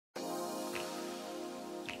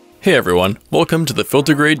Hey everyone, welcome to the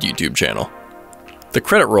FilterGrade YouTube channel. The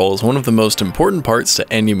credit roll is one of the most important parts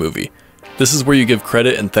to any movie. This is where you give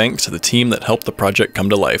credit and thanks to the team that helped the project come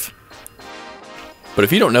to life. But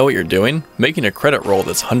if you don't know what you're doing, making a credit roll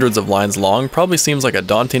that's hundreds of lines long probably seems like a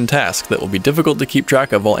daunting task that will be difficult to keep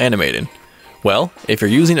track of while animating. Well, if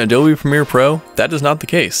you're using Adobe Premiere Pro, that is not the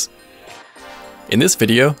case. In this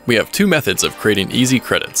video, we have two methods of creating easy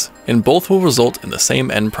credits, and both will result in the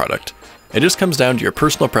same end product. It just comes down to your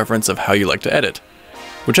personal preference of how you like to edit.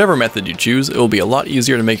 Whichever method you choose, it will be a lot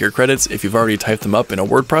easier to make your credits if you've already typed them up in a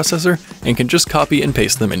word processor and can just copy and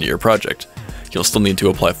paste them into your project. You'll still need to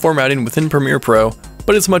apply formatting within Premiere Pro,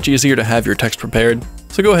 but it's much easier to have your text prepared,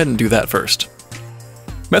 so go ahead and do that first.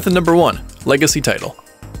 Method number 1, Legacy Title.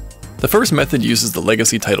 The first method uses the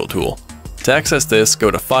Legacy Title tool. To access this,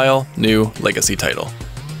 go to File, New, Legacy Title.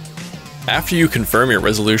 After you confirm your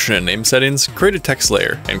resolution and name settings, create a text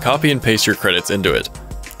layer and copy and paste your credits into it.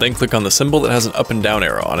 Then click on the symbol that has an up and down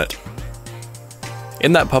arrow on it.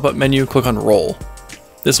 In that pop-up menu, click on Roll.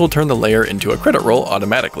 This will turn the layer into a credit roll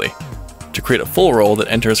automatically. To create a full roll that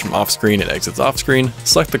enters from off-screen and exits off-screen,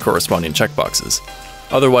 select the corresponding checkboxes.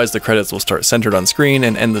 Otherwise, the credits will start centered on screen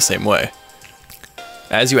and end the same way.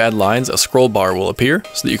 As you add lines, a scroll bar will appear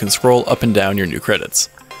so that you can scroll up and down your new credits.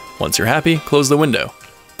 Once you're happy, close the window.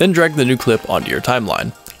 Then drag the new clip onto your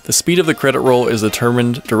timeline. The speed of the credit roll is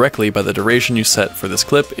determined directly by the duration you set for this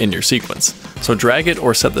clip in your sequence, so drag it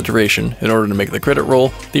or set the duration in order to make the credit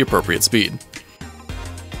roll the appropriate speed.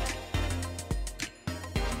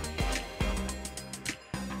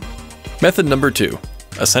 Method number 2,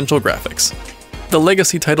 Essential Graphics. The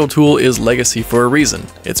Legacy Title tool is legacy for a reason.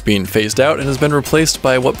 It's being phased out and has been replaced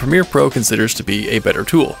by what Premiere Pro considers to be a better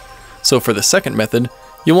tool. So for the second method,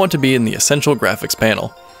 you'll want to be in the Essential Graphics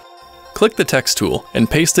panel. Click the Text tool and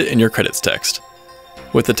paste it in your credits text.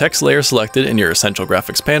 With the text layer selected in your Essential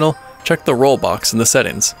Graphics panel, check the Roll box in the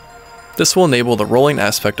settings. This will enable the rolling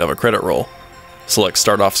aspect of a credit roll. Select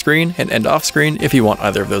Start Off Screen and End Off Screen if you want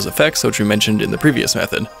either of those effects which we mentioned in the previous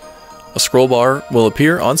method. A scroll bar will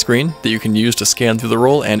appear on screen that you can use to scan through the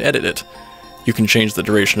roll and edit it. You can change the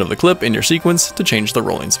duration of the clip in your sequence to change the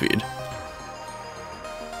rolling speed.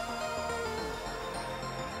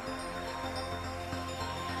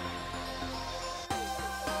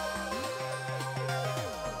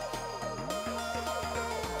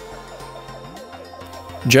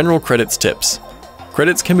 General credits tips.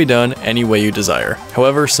 Credits can be done any way you desire.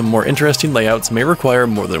 However, some more interesting layouts may require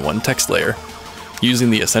more than one text layer.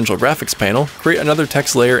 Using the Essential Graphics panel, create another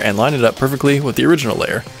text layer and line it up perfectly with the original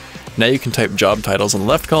layer. Now you can type job titles in the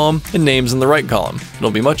left column and names in the right column.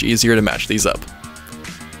 It'll be much easier to match these up.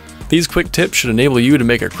 These quick tips should enable you to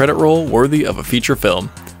make a credit roll worthy of a feature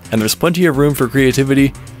film, and there's plenty of room for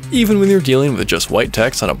creativity even when you're dealing with just white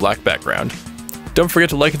text on a black background. Don't forget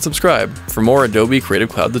to like and subscribe for more Adobe Creative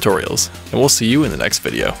Cloud tutorials, and we'll see you in the next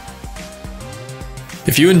video.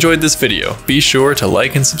 If you enjoyed this video, be sure to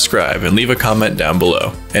like and subscribe and leave a comment down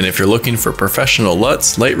below. And if you're looking for professional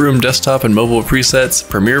LUTs, Lightroom desktop and mobile presets,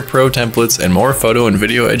 Premiere Pro templates, and more photo and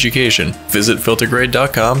video education, visit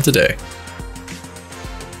FilterGrade.com today.